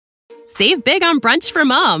Save big on brunch for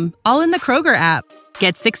mom, all in the Kroger app.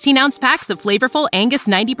 Get 16-ounce packs of flavorful Angus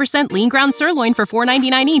 90% lean ground sirloin for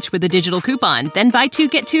 $4.99 each with a digital coupon. Then buy 2,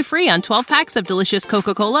 get 2 free on 12 packs of delicious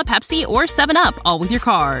Coca-Cola, Pepsi, or 7-Up, all with your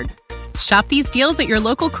card. Shop these deals at your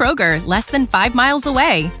local Kroger, less than 5 miles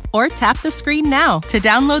away. Or tap the screen now to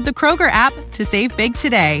download the Kroger app to save big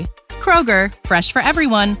today. Kroger, fresh for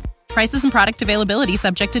everyone. Prices and product availability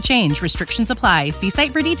subject to change. Restrictions apply. See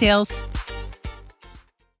site for details.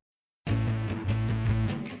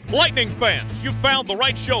 Lightning fans, you found the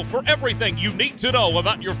right show for everything you need to know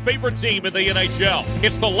about your favorite team in the NHL.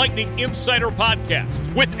 It's the Lightning Insider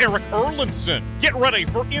Podcast with Eric Erlinson. Get ready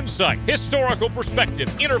for insight, historical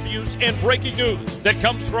perspective, interviews, and breaking news that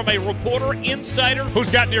comes from a reporter insider who's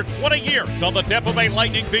got near 20 years on the Tampa Bay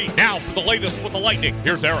Lightning beat. Now for the latest with the Lightning,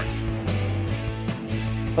 here's Eric.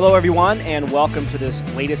 Hello, everyone, and welcome to this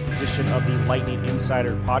latest edition of the Lightning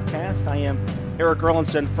Insider Podcast. I am Eric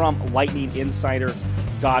Erlinson from lightninginsider.com.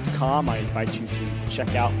 I invite you to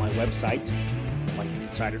check out my website,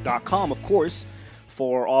 lightninginsider.com, of course,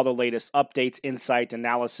 for all the latest updates, insight,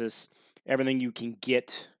 analysis, everything you can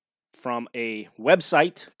get from a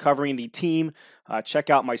website covering the team.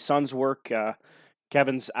 Check out my son's work.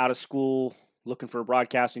 Kevin's out of school, looking for a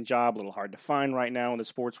broadcasting job, a little hard to find right now in the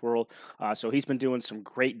sports world. So he's been doing some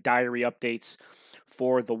great diary updates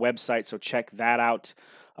for the website, so check that out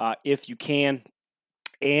if you can.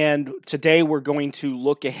 And today we're going to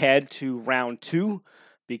look ahead to round 2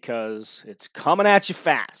 because it's coming at you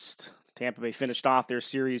fast. Tampa Bay finished off their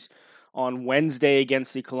series on Wednesday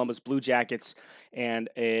against the Columbus Blue Jackets, and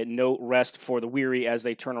no rest for the weary as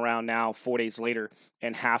they turn around now 4 days later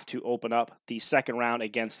and have to open up the second round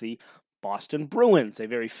against the Boston Bruins, a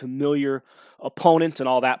very familiar opponent, and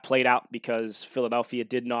all that played out because Philadelphia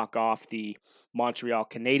did knock off the Montreal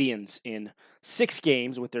Canadiens in 6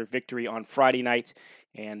 games with their victory on Friday night.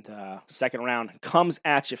 And second round comes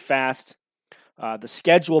at you fast. The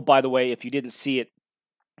schedule, by the way, if you didn't see it,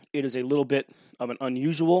 it is a little bit of an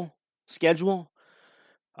unusual schedule.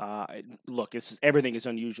 Look, everything is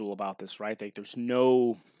unusual about this, right? There's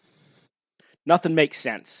nothing makes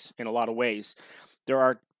sense in a lot of ways. There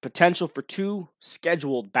are potential for 2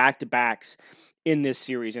 scheduled back-to-backs in this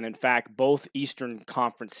series, and in fact, both Eastern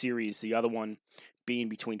Conference series, the other one being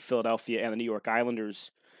between Philadelphia and the New York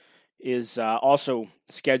Islanders, is also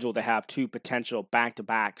scheduled to have 2 potential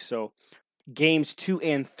back-to-backs. So games 2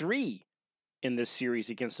 and 3 in this series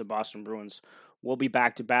against the Boston Bruins will be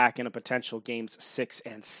back-to-back, and a potential games 6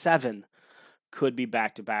 and 7 could be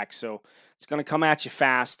back-to-back. So it's going to come at you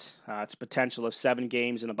fast. It's potential of 7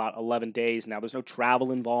 games in about 11 days. Now, there's no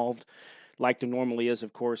travel involved like there normally is,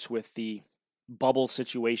 of course, with the bubble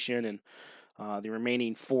situation and the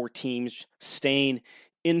remaining 4 teams staying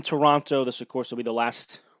in Toronto. This, of course, will be the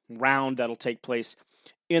last round that'll take place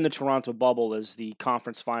in the Toronto bubble, as the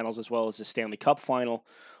conference finals as well as the Stanley Cup final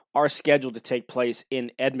are scheduled to take place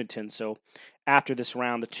in Edmonton. So after this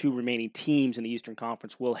round, the 2 remaining teams in the Eastern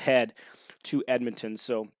Conference will head to Edmonton.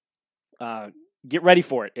 So get ready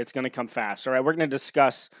for it. It's going to come fast. All right, we're going to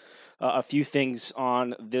discuss a few things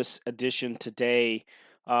on this edition today.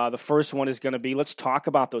 The first one is going to be, let's talk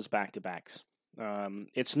about those back-to-backs.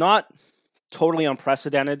 It's not totally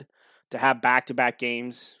unprecedented to have back-to-back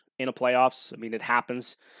games in a playoffs. I mean, it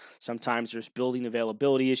happens. Sometimes there's building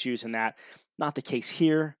availability issues and that. Not the case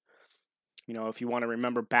here. You know, if you want to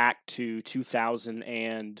remember back to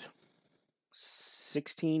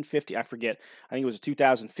 2016, 15, I forget. I think it was the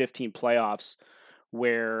 2015 playoffs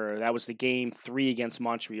where that was the game 3 against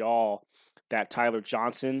Montreal that Tyler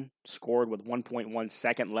Johnson scored with 1.1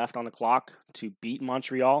 second left on the clock to beat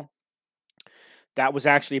Montreal. That was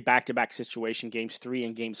actually a back-to-back situation. Games 3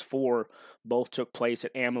 and Games 4 both took place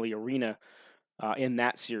at Amalie Arena in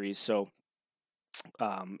that series. So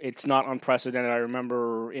it's not unprecedented. I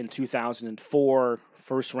remember in 2004,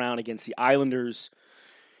 first round against the Islanders,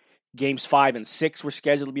 Games 5 and 6 were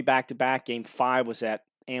scheduled to be back-to-back. Game 5 was at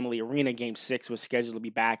Amalie Arena. Game 6 was scheduled to be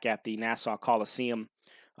back at the Nassau Coliseum.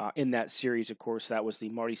 In that series, of course, that was the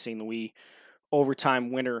Marty St. Louis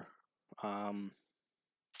overtime winner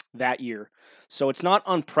that year. So it's not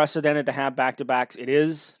unprecedented to have back-to-backs. It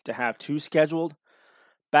is to have 2 scheduled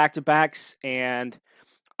back-to-backs, and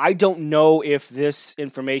I don't know if this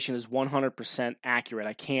information is 100% accurate.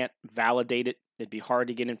 I can't validate it. It'd be hard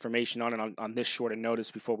to get information on it on this short a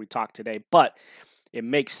notice before we talk today, but it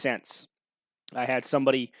makes sense. I had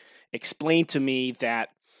somebody explain to me that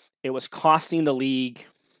it was costing the league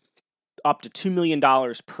up to $2 million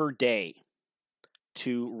per day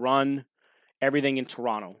to run everything in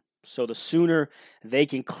Toronto. So the sooner they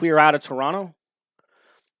can clear out of Toronto,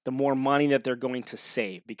 the more money that they're going to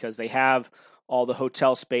save, because they have all the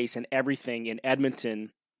hotel space and everything in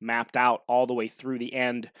Edmonton mapped out all the way through the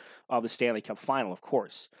end of the Stanley Cup final, of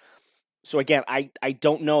course. So again, I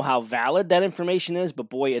don't know how valid that information is, but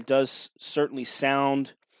boy, it does certainly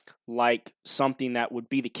sound like something that would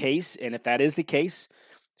be the case. And if that is the case,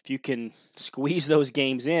 if you can squeeze those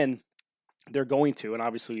games in, they're going to. And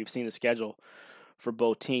obviously, we've seen the schedule for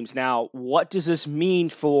both teams. Now, what does this mean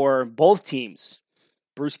for both teams?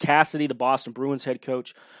 Bruce Cassidy, the Boston Bruins head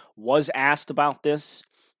coach, was asked about this.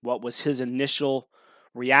 What was his initial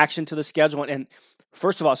reaction to the schedule? And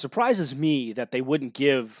first of all, it surprises me that they wouldn't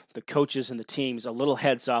give the coaches and the teams a little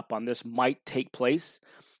heads up on this might take place,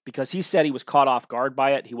 because he said he was caught off guard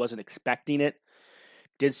by it. He wasn't expecting it.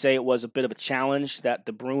 Did say it was a bit of a challenge that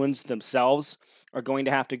the Bruins themselves are going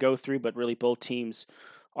to have to go through, but really both teams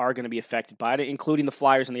are going to be affected by it, including the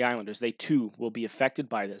Flyers and the Islanders. They too will be affected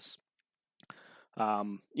by this.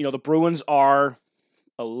 The Bruins are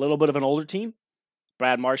a little bit of an older team.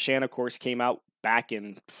 Brad Marchand, of course, came out back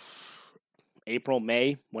in April,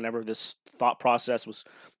 May, whenever this thought process was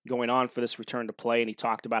going on for this return to play, and he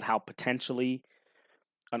talked about how potentially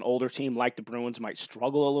an older team like the Bruins might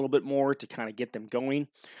struggle a little bit more to kind of get them going.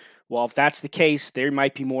 Well, if that's the case, they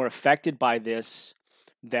might be more affected by this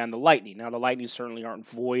than the Lightning. Now, the Lightning certainly aren't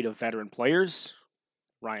void of veteran players.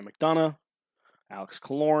 Ryan McDonough, Alex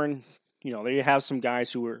Killorn, they have some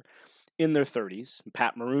guys who are in their 30s,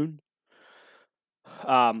 Pat Maroon.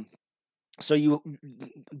 But you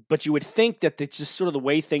would think that it's just sort of the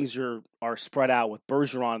way things are spread out with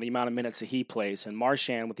Bergeron, the amount of minutes that he plays, and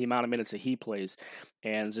Marchand with the amount of minutes that he plays,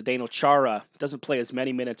 and Zdeno Chara doesn't play as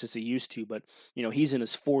many minutes as he used to, but he's in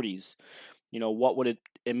his 40s. What would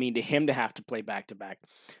it mean to him to have to play back-to-back?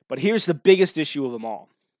 But here's the biggest issue of them all,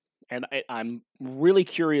 and I'm really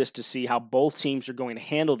curious to see how both teams are going to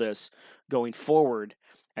handle this going forward,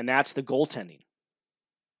 and that's the goaltending.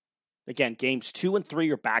 Again, games 2 and 3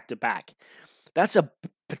 are back-to-back. That's a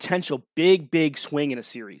potential big swing in a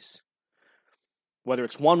series. Whether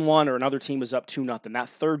it's 1-1 or another team is up 2-0, that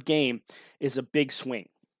third game is a big swing.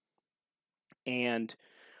 And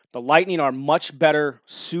the Lightning are much better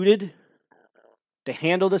suited to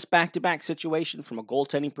handle this back-to-back situation from a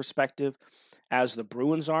goaltending perspective as the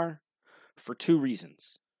Bruins are, for two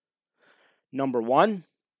reasons. Number one,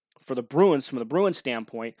 for the Bruins, from the Bruins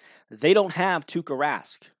standpoint, they don't have Tuukka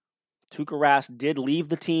Rask. Tuukka Rask did leave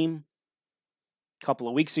the team a couple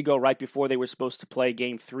of weeks ago, right before they were supposed to play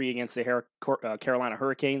Game 3 against the Carolina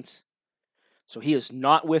Hurricanes. So he is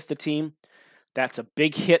not with the team. That's a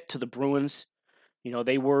big hit to the Bruins.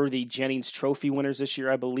 They were the Jennings Trophy winners this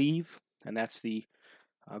year, I believe, and that's the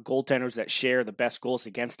goaltenders that share the best goals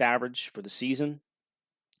against average for the season.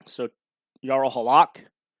 So Jarl Halak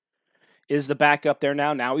is the backup there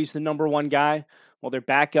now. Now he's the number one guy. Well, their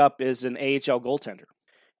backup is an AHL goaltender.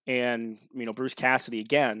 And, Bruce Cassidy,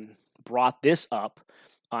 again, brought this up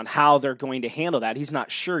on how they're going to handle that. He's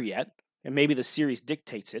not sure yet, and maybe the series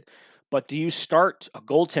dictates it. But do you start a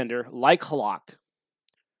goaltender like Halak,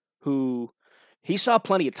 who he saw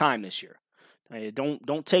plenty of time this year?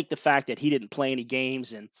 Don't take the fact that he didn't play any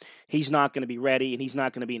games and he's not going to be ready and he's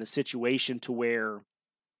not going to be in a situation to where,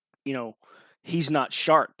 he's not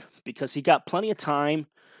sharp, because he got plenty of time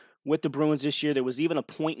with the Bruins this year. There was even a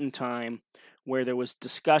point in time where there was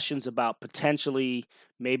discussions about potentially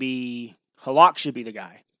maybe Halak should be the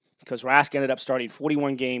guy, because Rask ended up starting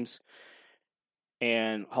 41 games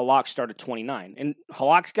and Halak started 29. And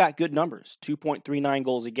Halak's got good numbers, 2.39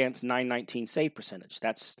 goals against, .919 save percentage.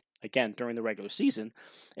 That's, again, during the regular season.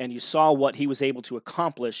 And you saw what he was able to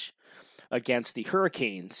accomplish against the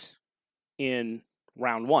Hurricanes in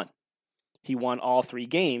round 1. He won all 3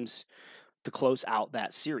 games to close out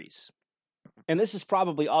that series. And this is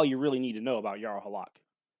probably all you really need to know about Jarl Halak.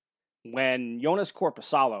 When Jonas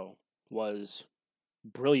Korpisalo was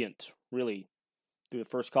brilliant, really, through the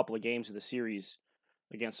first couple of games of the series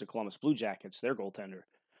against the Columbus Blue Jackets, their goaltender,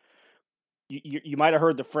 you might have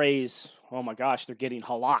heard the phrase, oh my gosh, they're getting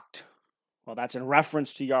Halaked. Well, that's in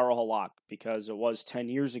reference to Jarl Halak, because it was 10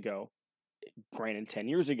 years ago, granted 10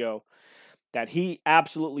 years ago, that he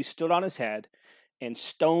absolutely stood on his head and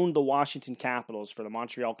stoned the Washington Capitals for the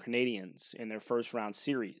Montreal Canadiens in their first round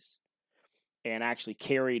series, and actually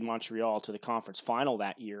carried Montreal to the conference final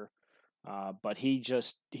that year. But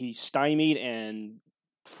he stymied and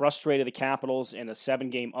frustrated the Capitals in a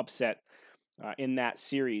 7-game upset in that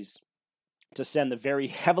series to send the very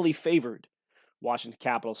heavily favored Washington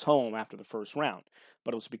Capitals home after the first round.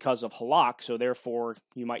 But it was because of Halak, so therefore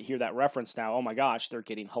you might hear that reference now, oh my gosh, they're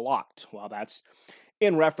getting Halaked. Well, that's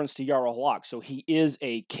in reference to Jarl Halak. So he is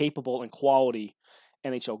a capable and quality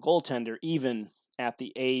NHL goaltender, even at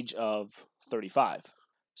the age of 35.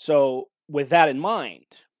 So with that in mind,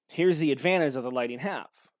 here's the advantage that the Lightning have.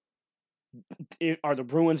 Are the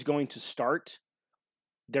Bruins going to start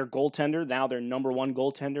their goaltender, now their number one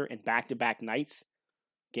goaltender, in back-to-back nights,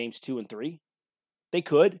 games 2 and 3? They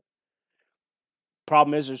could.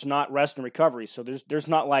 Problem is, there's not rest and recovery, so there's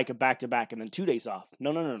not like a back-to-back and then 2 days off.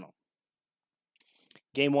 No.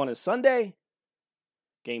 Game 1 is Sunday.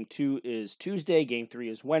 Game 2 is Tuesday. Game 3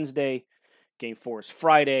 is Wednesday. Game 4 is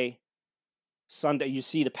Friday. Sunday, you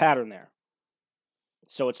see the pattern there.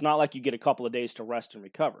 So it's not like you get a couple of days to rest and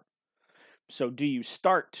recover. So do you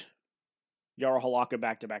start Jaro Halak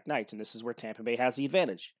back-to-back nights? And this is where Tampa Bay has the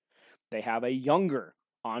advantage. They have a younger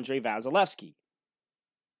Andrei Vasilevskiy,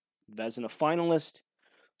 Vezina finalist,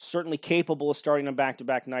 certainly capable of starting on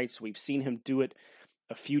back-to-back nights. We've seen him do it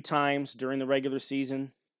a few times during the regular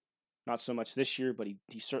season. Not so much this year, but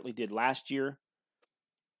he certainly did last year.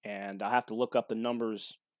 And I'll have to look up the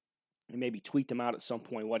numbers and maybe tweet them out at some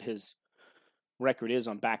point, what his record is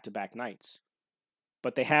on back-to-back nights.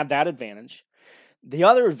 But they have that advantage. The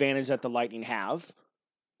other advantage that the Lightning have,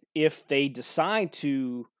 if they decide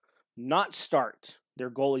to not start their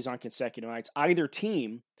goalies on consecutive nights, either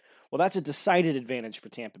team, well, that's a decided advantage for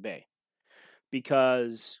Tampa Bay.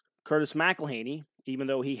 Because Curtis McElhinney, even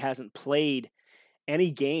though he hasn't played any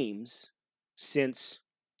games since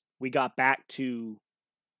we got back to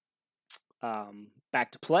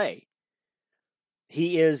play,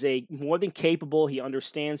 he is a more than capable. He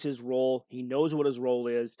understands his role. He knows what his role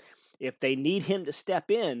is. If they need him to step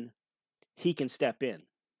in, he can step in.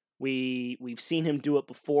 We've seen him do it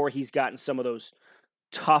before. He's gotten some of those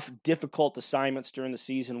tough, difficult assignments during the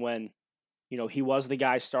season when, he was the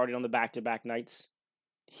guy starting on the back-to-back nights.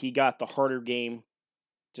 He got the harder game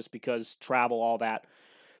just because travel, all that.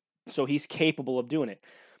 So he's capable of doing it.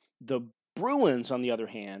 The Bruins, on the other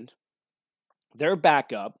hand, their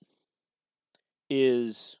backup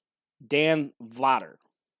is Dan Vladar.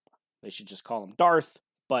 They should just call him Darth,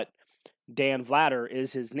 but Dan Vladar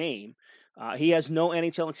is his name. He has no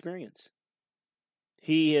NHL experience.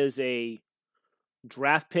 He is a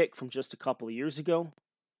draft pick from just a couple of years ago.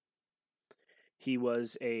 He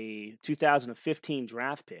was a 2015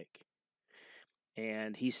 draft pick,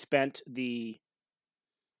 and he spent the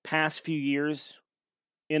past few years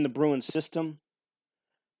in the Bruins system.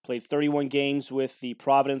 Played 31 games with the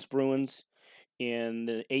Providence Bruins in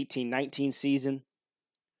the 18-19 season.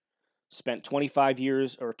 Spent 25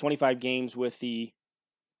 games with the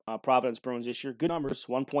Providence Bruins this year. Good numbers,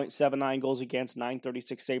 1.79 goals against,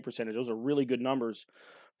 .936 save percentage. Those are really good numbers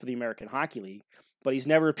for the American Hockey League. But he's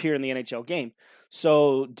never appeared in the NHL game.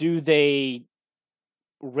 So do they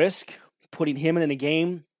risk putting him in a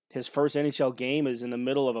game? His first NHL game is in the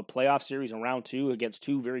middle of a playoff series in round 2 against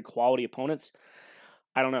 2 very quality opponents.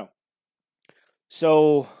 I don't know.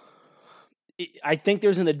 So I think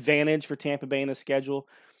there's an advantage for Tampa Bay in the schedule.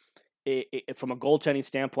 From a goaltending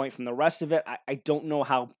standpoint. From the rest of it, I don't know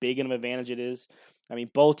how big of an advantage it is. I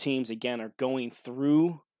mean, both teams, again, are going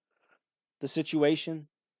through the situation.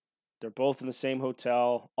 They're both in the same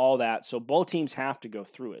hotel, all that. So both teams have to go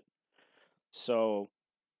through it. So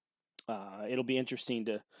it'll be interesting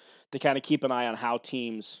to kind of keep an eye on how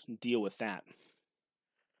teams deal with that.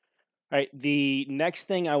 All right, the next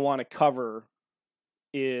thing I want to cover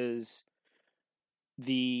is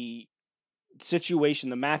the situation,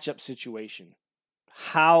 the matchup situation.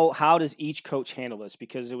 How does each coach handle this?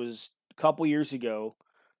 Because it was a couple years ago,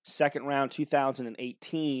 second round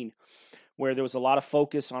 2018, where there was a lot of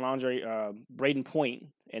focus on Brayden Point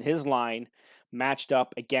and his line matched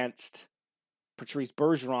up against Patrice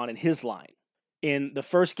Bergeron and his line. In the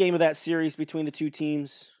first game of that series between the two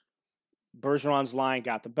teams, Bergeron's line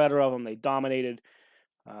got the better of them. They dominated.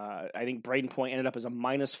 I think Brayden Point ended up as a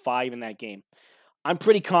 -5 in that game. I'm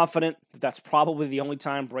pretty confident that that's probably the only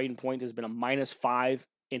time Brayden Point has been a -5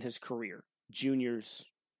 in his career. Juniors,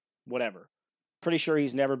 whatever. Pretty sure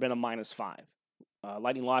he's never been a -5.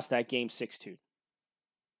 Lightning lost that game 6-2.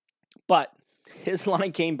 But his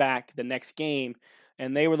line came back the next game,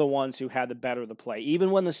 and they were the ones who had the better of the play.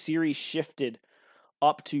 Even when the series shifted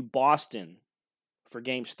up to Boston for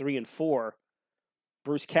games 3 and 4,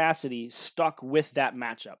 Bruce Cassidy stuck with that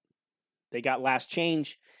matchup. They got last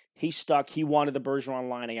change. He stuck. He wanted the Bergeron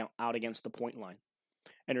line out against the Point line.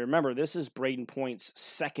 And remember, this is Brayden Point's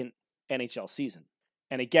second NHL season.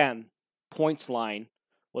 And again, Point's line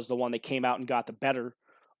was the one that came out and got the better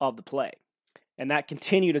of the play. And that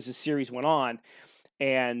continued as the series went on.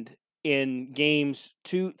 And in games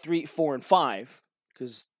 2, 3, 4, and 5,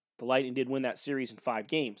 because the Lightning did win that series in 5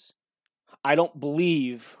 games, I don't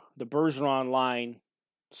believe the Bergeron line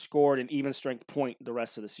scored an even strength point the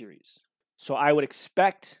rest of the series. So I would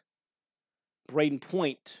expect Brayden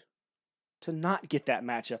Point to not get that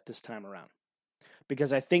matchup this time around,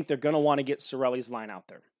 because I think they're going to want to get Cirelli's line out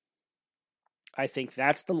there. I think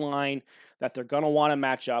that's the line that they're going to want to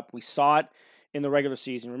match up. We saw it in the regular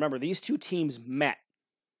season. Remember, these two teams met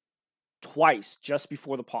twice just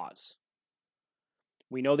before the pause.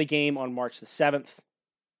 We know the game on March the 7th.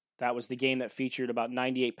 That was the game that featured about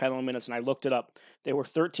 98 penalty minutes, and I looked it up. There were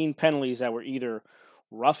 13 penalties that were either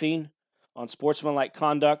roughing, unsportsmanlike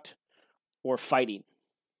conduct, or fighting.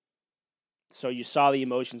 So you saw the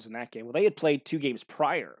emotions in that game. Well, they had played 2 games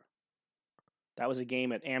prior. That was a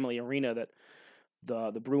game at Amalie Arena that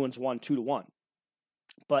the Bruins won 2-1.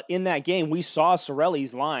 But in that game, we saw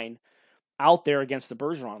Cirelli's line out there against the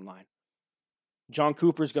Bergeron line. John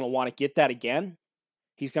Cooper's going to want to get that again.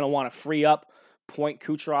 He's going to want to free up Point,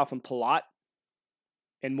 Kucherov, and Palat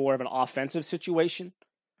in more of an offensive situation.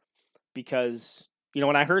 Because,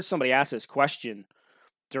 when I heard somebody ask this question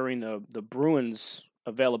during the Bruins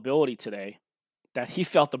availability today, that he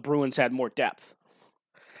felt the Bruins had more depth.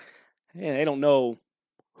 And they don't know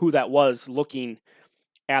who that was looking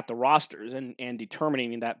at the rosters and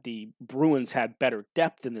determining that the Bruins had better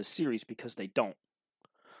depth in this series, because they don't.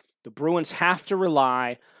 The Bruins have to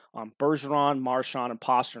rely on Bergeron, Marchand, and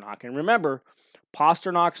Pastrnak. And remember,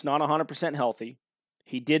 Pasternak's not 100% healthy.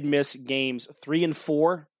 He did miss games 3 and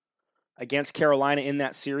 4 against Carolina in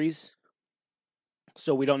that series.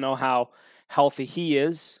 So we don't know how healthy he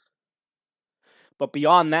is. But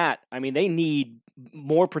beyond that, they need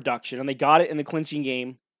more production, and they got it in the clinching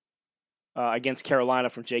game against Carolina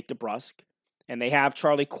from Jake DeBrusk. And they have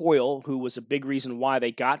Charlie Coyle, who was a big reason why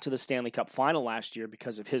they got to the Stanley Cup final last year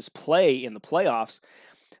because of his play in the playoffs.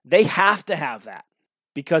 They have to have that,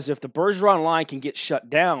 because if the Bergeron line can get shut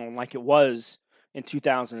down like it was in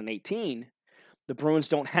 2018, the Bruins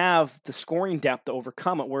don't have the scoring depth to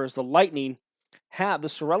overcome it, whereas the Lightning have. The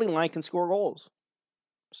Cirelli line can score goals.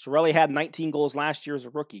 Cirelli had 19 goals last year as a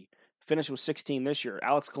rookie. Finished with 16 this year.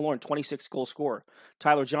 Alex Killorn, 26-goal scorer.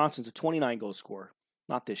 Tyler Johnson's a 29-goal scorer.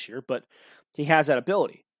 Not this year, but he has that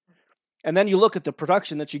ability. And then you look at the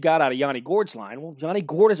production that you got out of Yanni Gourde's line. Well, Yanni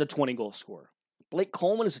Gourde is a 20-goal scorer. Blake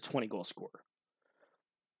Coleman is a 20-goal scorer.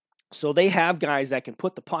 So they have guys that can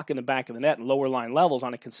put the puck in the back of the net and lower line levels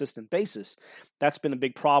on a consistent basis. That's been a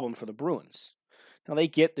big problem for the Bruins. Now they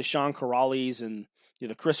get the Sean Corrales and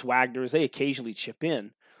the Chris Wagners. They occasionally chip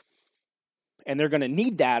in. And they're going to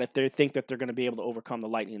need that if they think that they're going to be able to overcome the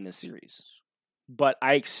Lightning in this series. But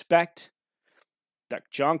I expect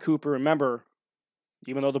that John Cooper, remember,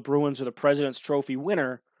 even though the Bruins are the President's Trophy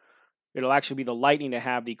winner, it'll actually be the Lightning to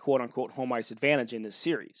have the quote-unquote home ice advantage in this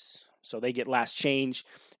series. So they get last change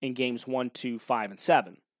in games 1, 2, 5, and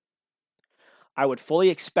 7. I would fully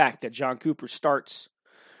expect that John Cooper starts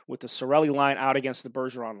with the Cirelli line out against the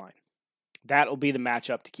Bergeron line. That will be the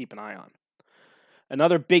matchup to keep an eye on.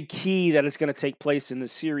 Another big key that is going to take place in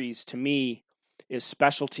this series, to me, is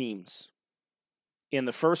special teams. In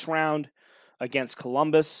the first round against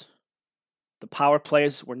Columbus, the power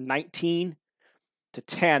plays were 19-10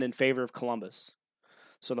 in favor of Columbus.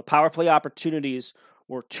 So the power play opportunities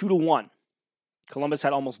were 2-1. Columbus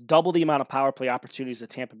had almost double the amount of power play opportunities that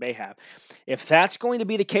Tampa Bay have. If that's going to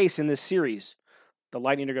be the case in this series, the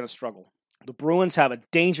Lightning are going to struggle. The Bruins have a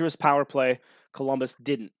dangerous power play. Columbus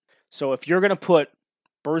didn't. So if you're going to put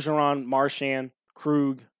Bergeron, Marchand,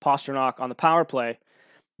 Krug, Pastrnak on the power play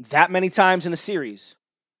that many times in a series,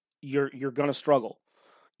 you're going to struggle.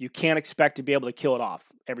 You can't expect to be able to kill it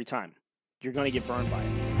off every time. You're going to get burned by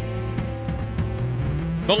it.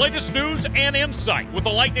 The latest news and insight with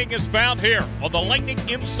the Lightning is found here on the Lightning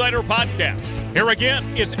Insider Podcast. Here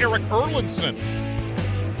again is Erik Erlendsson.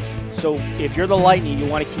 So if you're the Lightning, you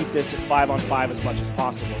want to keep this at 5-on-5 as much as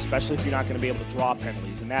possible, especially if you're not going to be able to draw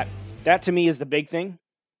penalties. And that to me is the big thing.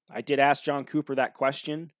 I did ask John Cooper that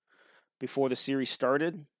question before the series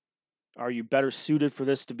started. Are you better suited for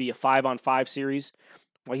this to be a 5-on-5 series?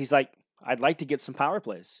 Well, he's like, I'd like to get some power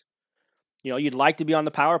plays. You'd like to be on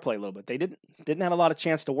the power play a little bit. They didn't have a lot of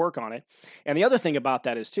chance to work on it. And the other thing about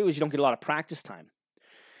that is you don't get a lot of practice time.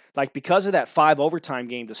 Like, because of that 5 overtime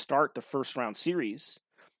game to start the first round series,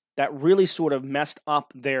 that really sort of messed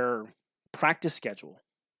up their practice schedule.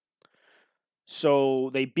 So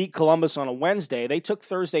they beat Columbus on a Wednesday. They took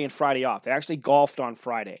Thursday and Friday off. They actually golfed on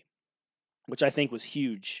Friday, which I think was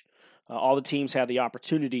huge. All the teams had the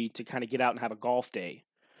opportunity to kind of get out and have a golf day.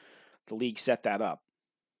 The league set that up.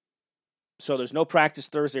 So there's no practice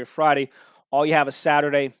Thursday or Friday. All you have is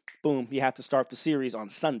Saturday. Boom, you have to start the series on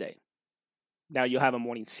Sunday. Now you'll have a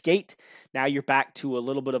morning skate. Now you're back to a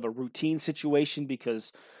little bit of a routine situation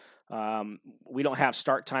because we don't have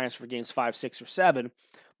start times for games 5, 6, or 7.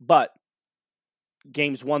 But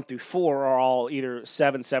games 1 through 4 are all either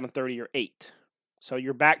 7, 7:30, or 8. So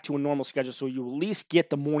you're back to a normal schedule, so you at least get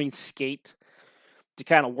the morning skate to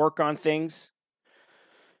kind of work on things.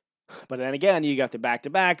 But then again, you got the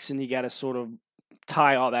back-to-backs, and you got to sort of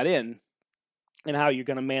tie all that in and how you're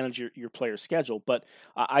going to manage your player schedule. But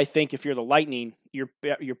I think if you're the Lightning, you're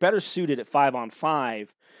better suited at 5-on-5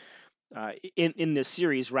 in this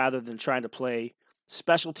series rather than trying to play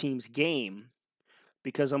special teams game,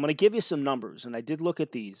 because I'm going to give you some numbers, and I did look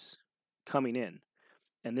at these coming in,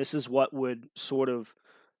 and this is what would sort of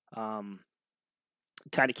kind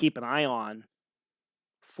of keep an eye on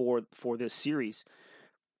for this series.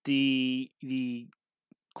 The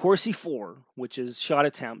Corsi 4, which is shot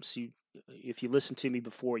attempts. If you listened to me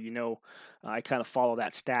before, you know I kind of follow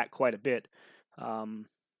that stat quite a bit.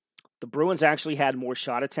 The Bruins actually had more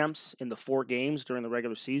shot attempts in the 4 games during the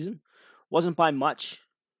regular season. Wasn't by much.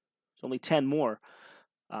 It's only 10 more.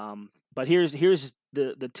 But here's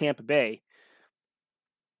the Tampa Bay.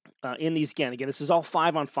 In these, again, this is all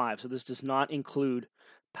 5-on-5, so this does not include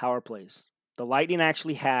power plays. The Lightning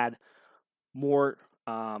actually had more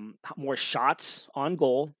shots on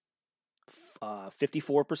goal,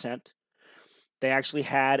 54%. They actually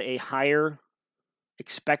had a higher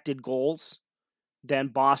expected goals than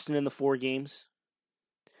Boston in the 4 games.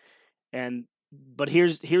 But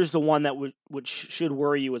here's the one that which should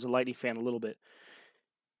worry you as a Lightning fan a little bit.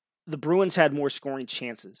 The Bruins had more scoring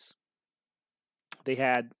chances. They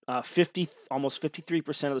had almost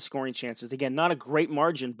 53% of the scoring chances. Again, not a great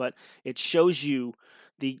margin, but it shows you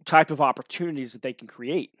the type of opportunities that they can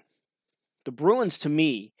create. The Bruins, to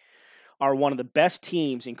me, are one of the best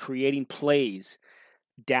teams in creating plays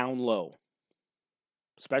down low,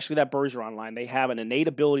 especially that Bergeron line. They have an innate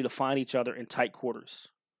ability to find each other in tight quarters,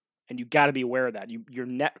 and you got to be aware of that. Your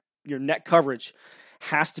net coverage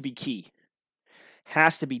has to be key,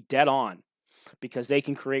 has to be dead on, because they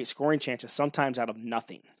can create scoring chances sometimes out of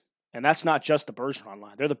nothing. And that's not just the Bergeron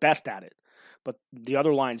line. They're the best at it, but the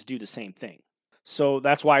other lines do the same thing. So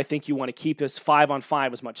that's why I think you want to keep this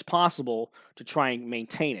 5-on-5 as much as possible to try and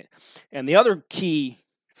maintain it. And the other key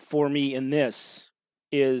for me in this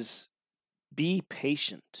is be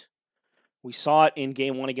patient. We saw it in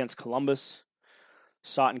Game 1 against Columbus,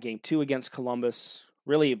 saw it in Game 2 against Columbus.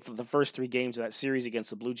 Really, for the first 3 games of that series against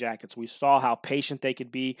the Blue Jackets, we saw how patient they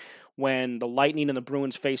could be when the Lightning and the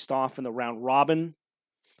Bruins faced off in the round robin,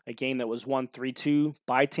 a game that was won 3-2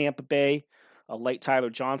 by Tampa Bay. A late Tyler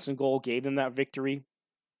Johnson goal gave them that victory.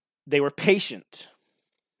 They were patient.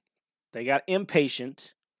 They got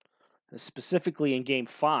impatient, specifically in Game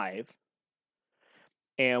 5,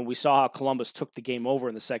 and we saw how Columbus took the game over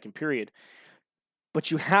in the second period. But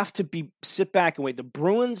you have to sit back and wait. The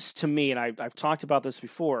Bruins, to me, and I've talked about this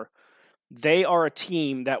before, they are a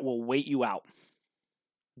team that will wait you out.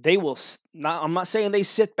 They will not. I'm not saying they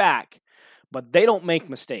sit back, but they don't make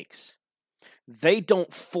mistakes. They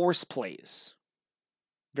don't force plays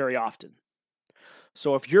very often.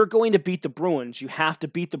 So if you're going to beat the Bruins, you have to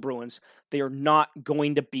beat the Bruins. They are not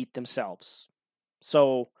going to beat themselves.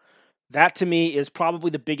 So that, to me, is probably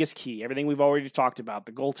the biggest key. Everything we've already talked about,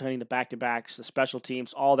 the goaltending, the back-to-backs, the special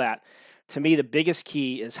teams, all that. To me, the biggest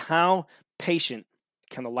key is how patient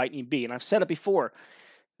can the Lightning be? And I've said it before.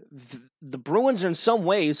 The Bruins, in some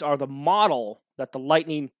ways, are the model that the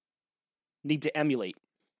Lightning need to emulate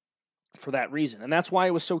for that reason. And that's why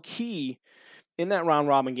it was so key in that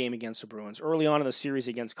round-robin game against the Bruins. Early on in the series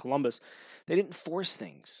against Columbus, they didn't force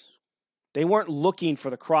things. They weren't looking for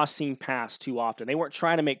the cross-seam pass too often. They weren't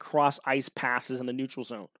trying to make cross-ice passes in the neutral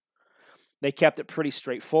zone. They kept it pretty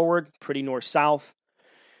straightforward, pretty north-south.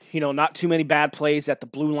 Not too many bad plays at the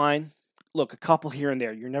blue line. Look, a couple here and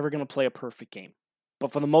there. You're never going to play a perfect game.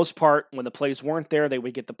 But for the most part, when the plays weren't there, they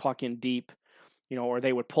would get the puck in deep, or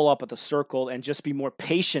they would pull up at the circle and just be more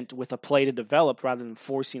patient with a play to develop rather than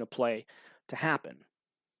forcing a play to happen.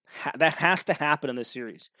 That has to happen in this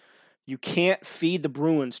series. You can't feed the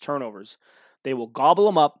Bruins turnovers. They will gobble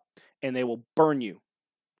them up, and they will burn you.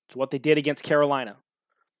 It's what they did against Carolina.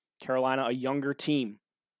 Carolina, a younger team.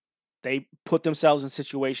 They put themselves in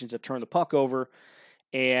situations to turn the puck over,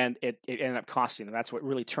 and it ended up costing them. That's what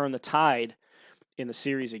really turned the tide in the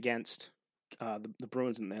series against the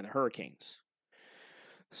Bruins and the Hurricanes.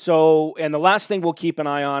 So, and the last thing we'll keep an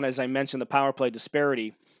eye on, as I mentioned, the power play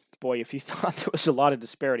disparity. Boy, if you thought there was a lot of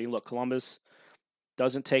disparity, look, Columbus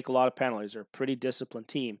doesn't take a lot of penalties. They're a pretty disciplined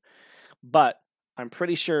team. But I'm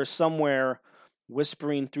pretty sure somewhere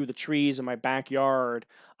whispering through the trees in my backyard,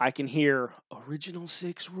 I can hear Original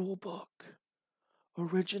 6 rulebook.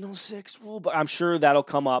 Original 6 rulebook. I'm sure that'll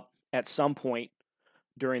come up at some point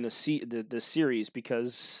during the series,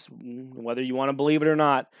 because whether you want to believe it or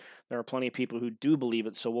not, there are plenty of people who do believe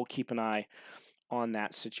it, so we'll keep an eye on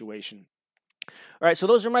that situation. All right, so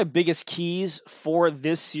those are my biggest keys for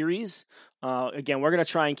this series. Again, we're going to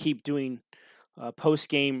try and keep doing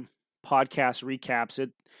post-game podcast recaps.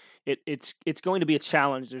 It's going to be a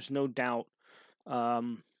challenge, there's no doubt,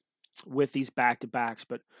 with these back-to-backs,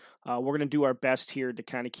 but we're going to do our best here to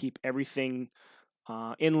kind of keep everything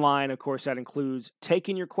in line. Of course, that includes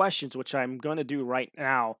taking your questions, which I'm going to do right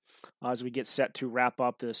now as we get set to wrap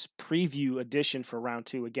up this preview edition for round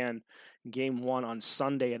 2. Again, game 1 on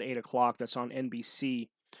Sunday at 8 o'clock. That's on NBC.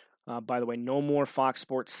 By the way, no more Fox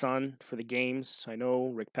Sports Sun for the games. I know,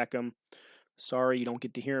 Rick Peckham, sorry you don't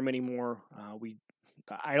get to hear him anymore.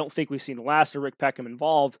 I don't think we've seen the last of Rick Peckham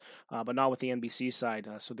involved, but not with the NBC side.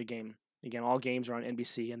 So the game, again, all games are on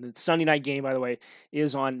NBC. And the Sunday night game, by the way,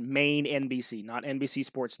 is on main NBC, not NBC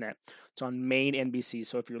Sportsnet. It's on main NBC.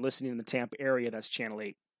 So if you're listening in the Tampa area, that's Channel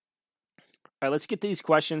 8. All right, let's get these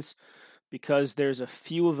questions because there's a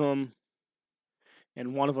few of them,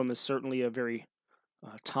 and one of them is certainly a very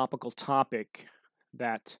topical topic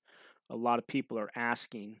that a lot of people are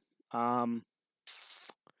asking.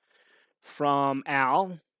 From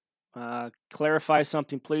Al, clarify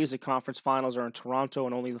something, please. The conference finals are in Toronto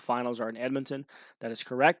and only the finals are in Edmonton. That is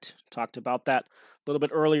correct. Talked about that a little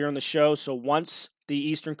bit earlier in the show. So once the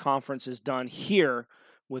Eastern Conference is done here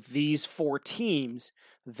with these 4 teams,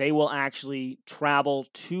 they will actually travel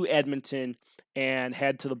to Edmonton and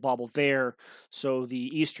head to the bubble there. So the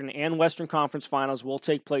Eastern and Western Conference finals will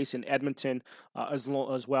take place in Edmonton, as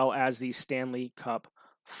well as the Stanley Cup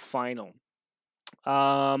final.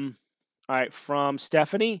 All right, from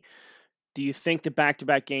Stephanie, do you think the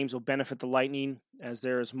back-to-back games will benefit the Lightning as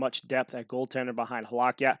there is much depth at goaltender behind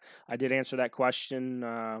Halak? Yeah, I did answer that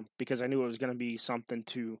question because I knew it was going to be something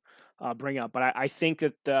to bring up. But I think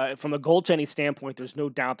that from a goaltending standpoint, there's no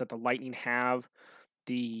doubt that the Lightning have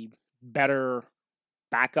the better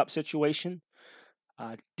backup situation.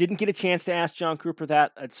 Didn't get a chance to ask Jon Cooper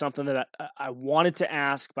that. It's something that I wanted to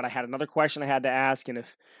ask, but I had another question I had to ask, and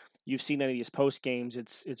if you've seen any of these post games,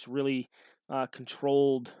 it's really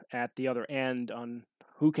controlled at the other end on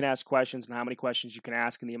who can ask questions and how many questions you can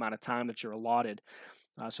ask in the amount of time that you're allotted.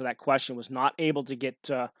 So that question was not able to get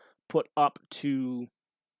put up to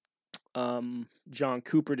Jon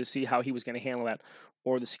Cooper to see how he was going to handle that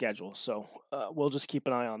or the schedule. So we'll just keep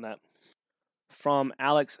an eye on that. From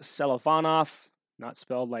Alex Selivanov, not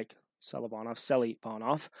spelled like Selivanov,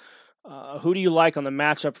 Selivanov. Who do you like on the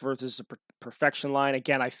matchup versus the perfection line?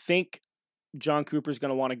 Again, I think Jon Cooper's going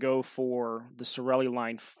to want to go for the Cirelli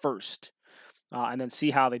line first, and then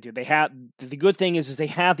see how they do. The good thing is they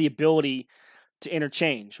have the ability to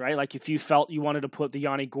interchange, right? Like if you felt you wanted to put the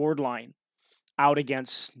Yanni Gourde line out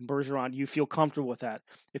against Bergeron, you feel comfortable with that.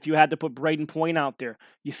 If you had to put Braden Point out there,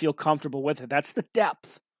 you feel comfortable with it. That's the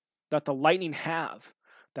depth that the Lightning have,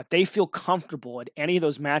 that they feel comfortable at any of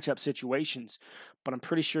those matchup situations. But I'm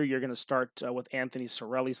pretty sure you're going to start with Anthony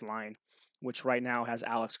Cirelli's line, which right now has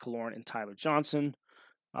Alex Killorn and Tyler Johnson.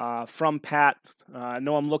 From Pat,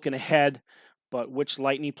 no, I'm looking ahead, but which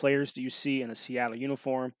Lightning players do you see in a Seattle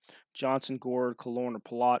uniform? Johnson, Gourde, Killorn, or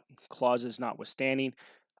Palat, clauses notwithstanding.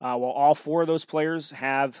 Well, all 4 of those players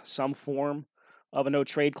have some form of a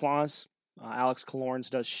no-trade clause. Alex Killorn's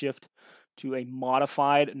does shift to a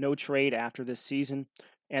modified no-trade after this season.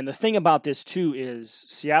 And the thing about this, too, is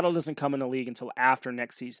Seattle doesn't come in the league until after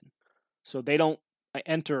next season. So they don't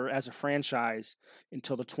enter as a franchise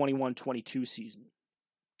until the 21-22 season.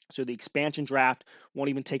 So the expansion draft won't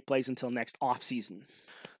even take place until next offseason.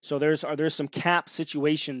 So there's some cap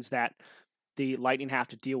situations that the Lightning have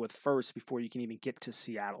to deal with first before you can even get to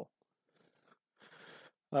Seattle.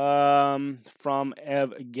 From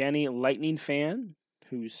Evgeny, Lightning fan,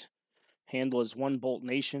 whose handle is One Bolt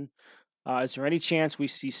Nation. Is there any chance we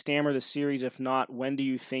see Stammer this series? If not, when do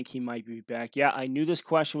you think he might be back? Yeah, I knew this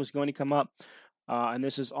question was going to come up. And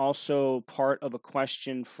this is also part of a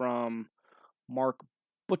question from Mark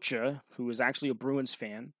Butcher, who is actually a Bruins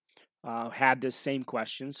fan, had this same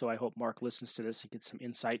question. So I hope Mark listens to this and gets some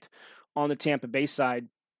insight on the Tampa Bay side.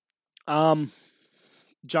 Jon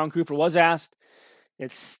Cooper was asked.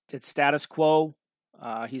 It's status quo.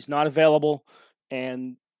 He's not available.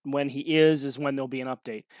 And when he is when there'll be an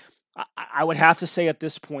update. I would have to say at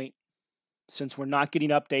this point, since we're not getting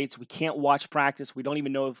updates, we can't watch practice. We don't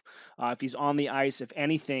even know if he's on the ice, if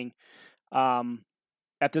anything.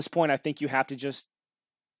 At this point, I think you have to just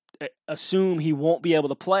assume he won't be able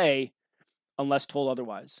to play unless told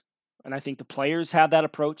otherwise. And I think the players have that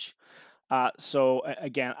approach. So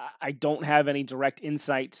again, I don't have any direct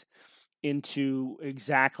insight into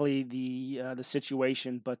exactly the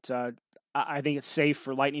situation, but I think it's safe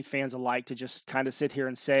for Lightning fans alike to just kind of sit here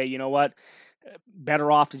and say, you know what,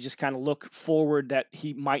 better off to just kind of look forward that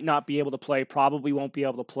he might not be able to play, probably won't be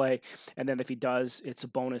able to play, and then if he does, it's a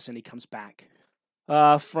bonus and he comes back.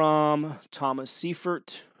 From Thomas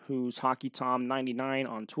Seifert, who's Hockey Tom 99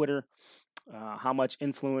 on Twitter, how much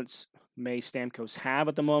influence may Stamkos have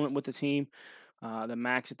at the moment with the team? The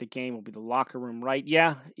max at the game will be the locker room, right?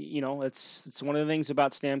 Yeah, it's one of the things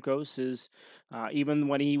about Stamkos is even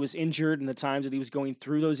when he was injured and the times that he was going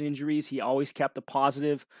through those injuries, he always kept a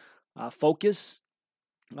positive focus.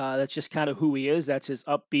 That's just kind of who he is. That's his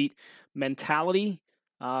upbeat mentality.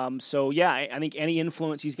 So yeah, I think any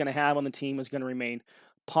influence he's going to have on the team is going to remain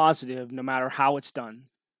positive, no matter how it's done.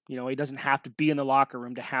 He doesn't have to be in the locker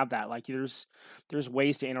room to have that. Like there's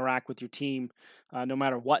ways to interact with your team, no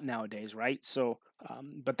matter what nowadays, right? So,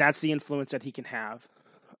 but that's the influence that he can have.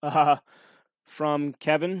 From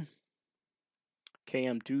Kevin,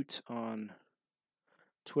 KM Doot on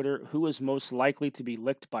Twitter, who is most likely to be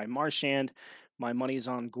licked by Marchand? My money's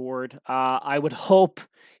on Gord. I would hope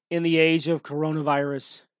in the age of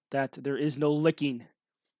coronavirus that there is no licking.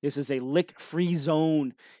 This is a lick-free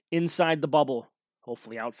zone inside the bubble.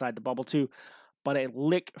 Hopefully outside the bubble too, but a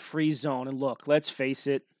lick-free zone. And look, let's face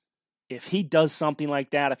it, if he does something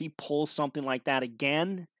like that, if he pulls something like that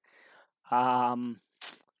again, I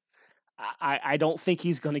don't think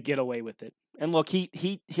he's going to get away with it. And look,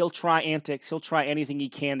 he'll try antics. He'll try anything he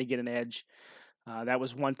can to get an edge. That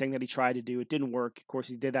was one thing that he tried to do. It didn't work. Of course,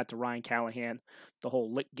 he did that to Ryan Callahan, the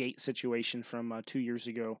whole Lickgate situation from 2 years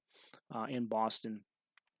ago in Boston.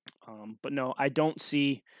 But no, I don't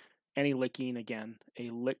see any licking again, a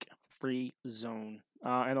lick-free zone.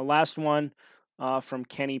 And the last one from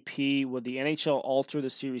Kenny P. Would the NHL alter the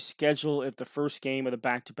series schedule if the first game of the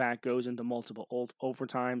back-to-back goes into multiple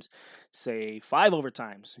overtimes, say 5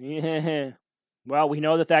 overtimes? Yeah. Well, we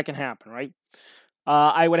know that can happen, right?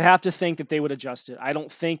 I would have to think that they would adjust it. I don't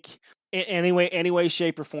think in any way,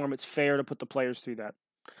 shape, or form it's fair to put the players through that.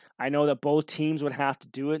 I know that both teams would have to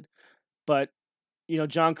do it, but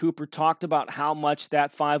John Cooper talked about how much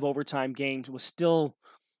that 5 overtime game was still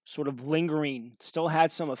sort of lingering, still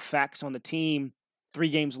had some effects on the team 3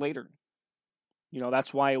 games later.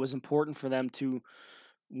 That's why it was important for them to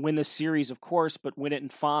win the series, of course, but win it in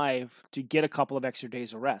 5 to get a couple of extra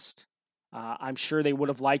days of rest. I'm sure they would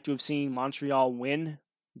have liked to have seen Montreal win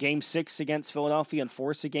Game 6 against Philadelphia and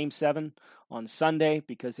force a Game 7 on Sunday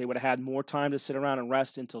because they would have had more time to sit around and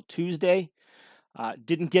rest until Tuesday.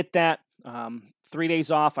 Didn't get that. 3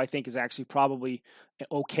 days off, I think, is actually probably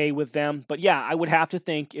okay with them. But yeah, I would have to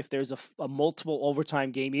think if there's a multiple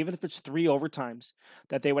overtime game, even if it's 3 overtimes,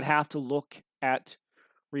 that they would have to look at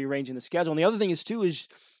rearranging the schedule. And the other thing is, too, is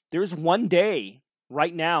there's one day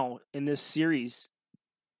right now in this series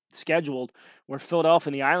scheduled where Philadelphia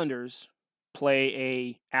and the Islanders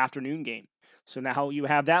play a afternoon game. So now you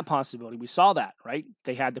have that possibility. We saw that, right?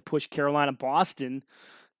 They had to push Carolina-Boston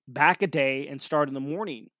back a day and start in the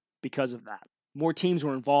morning because of that. More teams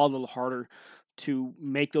were involved, a little harder to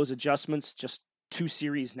make those adjustments, just 2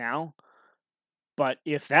 series now. But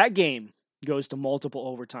if that game goes to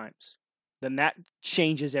multiple overtimes, then that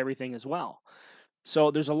changes everything as well.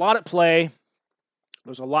 So there's a lot at play.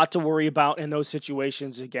 There's a lot to worry about in those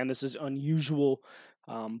situations. Again, this is unusual,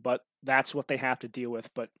 but that's what they have to deal with.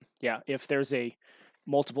 But yeah, if there's a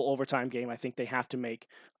multiple overtime game, I think they have to make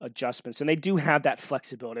adjustments. And they do have that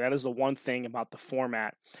flexibility. That is the one thing about the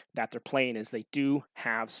format that they're playing is they do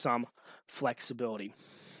have some flexibility.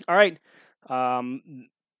 All right.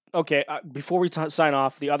 Okay, before we sign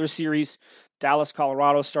off, the other series, Dallas,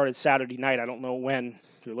 Colorado, started Saturday night. I don't know when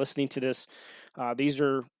you're listening to this. These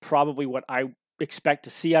are probably what I expect to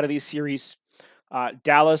see out of these series.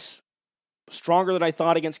 Dallas, stronger than I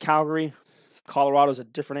thought against Calgary. Colorado's a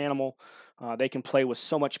different animal. They can play with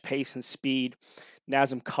so much pace and speed.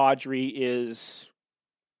 Nazem Kadri is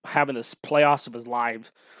having this playoffs of his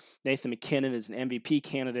life. Nathan MacKinnon is an MVP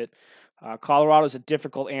candidate. Colorado's a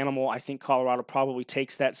difficult animal. I think Colorado probably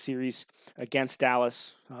takes that series against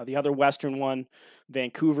Dallas. The other Western one,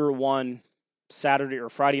 Vancouver won Saturday or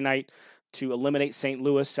Friday night to eliminate St.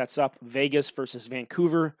 Louis. Sets up Vegas versus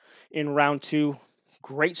Vancouver in round 2.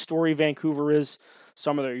 Great story Vancouver is.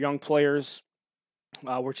 Some of their young players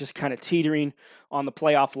were just kind of teetering on the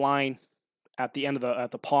playoff line at the end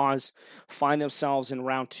of the pause, find themselves in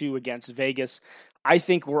round 2 against Vegas. I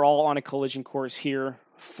think we're all on a collision course here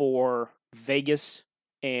for Vegas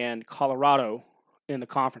and Colorado in the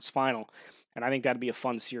conference final, and I think that'd be a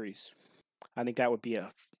fun series. I think that would be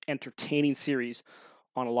a entertaining series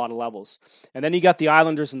on a lot of levels. And then you got the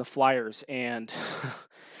Islanders and the Flyers, and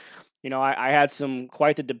I had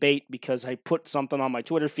quite the debate because I put something on my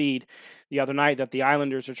Twitter feed the other night that the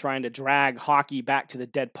Islanders are trying to drag hockey back to the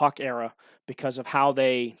dead puck era because of how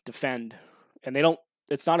they defend. And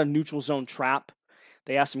it's not a neutral zone trap.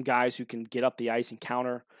 They have some guys who can get up the ice and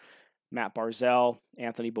counter. Matt Barzal,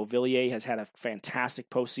 Anthony Beauvillier has had a fantastic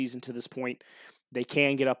postseason to this point. They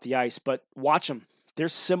can get up the ice, but watch them. They're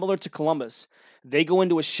similar to Columbus. They go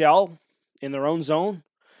into a shell in their own zone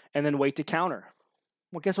and then wait to counter.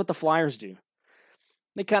 Well, guess what the Flyers do?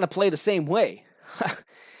 They kind of play the same way.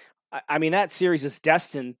 I mean, that series is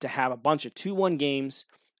destined to have a bunch of 2-1 games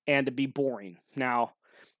and to be boring. Now,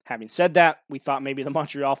 having said that, we thought maybe the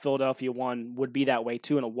Montreal-Philadelphia one would be that way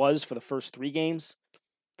too, and it was for the first 4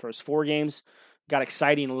 games. Got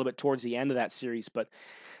exciting a little bit towards the end of that series, but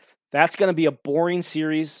that's going to be a boring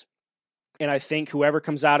series, and I think whoever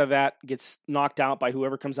comes out of that gets knocked out by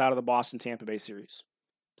whoever comes out of the Boston-Tampa Bay series.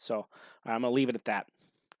 So I'm going to leave it at that.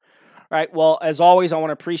 All right, well, as always, I want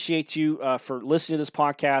to appreciate you for listening to this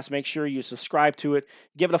podcast. Make sure you subscribe to it,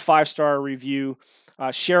 give it a 5-star review,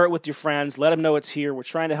 share it with your friends, let them know it's here. We're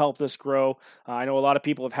trying to help this grow. I know a lot of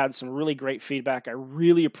people have had some really great feedback. I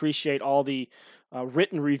really appreciate all the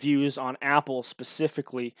written reviews on Apple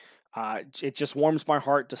specifically. It just warms my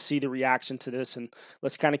heart to see the reaction to this, and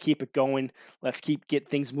let's kind of keep it going. Let's get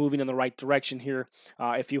things moving in the right direction here.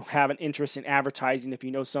 If you have an interest in advertising, if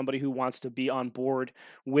you know somebody who wants to be on board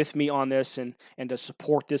with me on this and to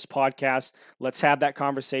support this podcast, let's have that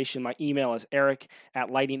conversation. My email is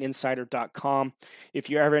eric@lightninginsider.com. If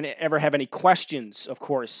you ever have any questions, of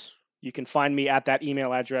course, you can find me at that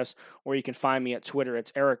email address, or you can find me at Twitter.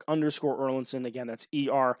 It's Eric_Erlandson. Again, that's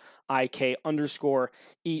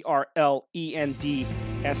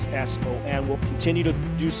ERIK_ERLENDSSON. We'll continue to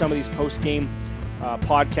do some of these post-game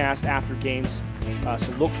podcasts after games.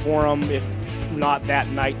 So look for them. If not that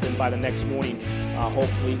night, then by the next morning,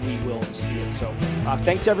 hopefully we will see it. So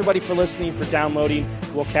thanks everybody for listening, for downloading.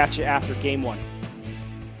 We'll catch you after game 1.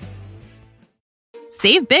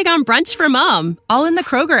 Save big on brunch for mom, all in the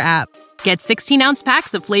Kroger app. Get 16-ounce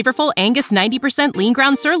packs of flavorful Angus 90% lean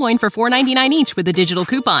ground sirloin for $4.99 each with a digital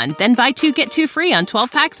coupon. Then buy 2, get 2 free on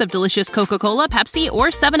 12 packs of delicious Coca-Cola, Pepsi, or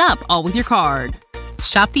 7-Up, all with your card.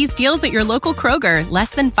 Shop these deals at your local Kroger, less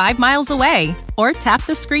than 5 miles away. Or tap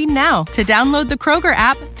the screen now to download the Kroger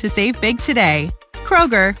app to save big today.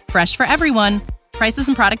 Kroger, fresh for everyone. Prices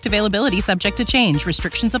and product availability subject to change.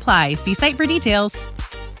 Restrictions apply. See site for details.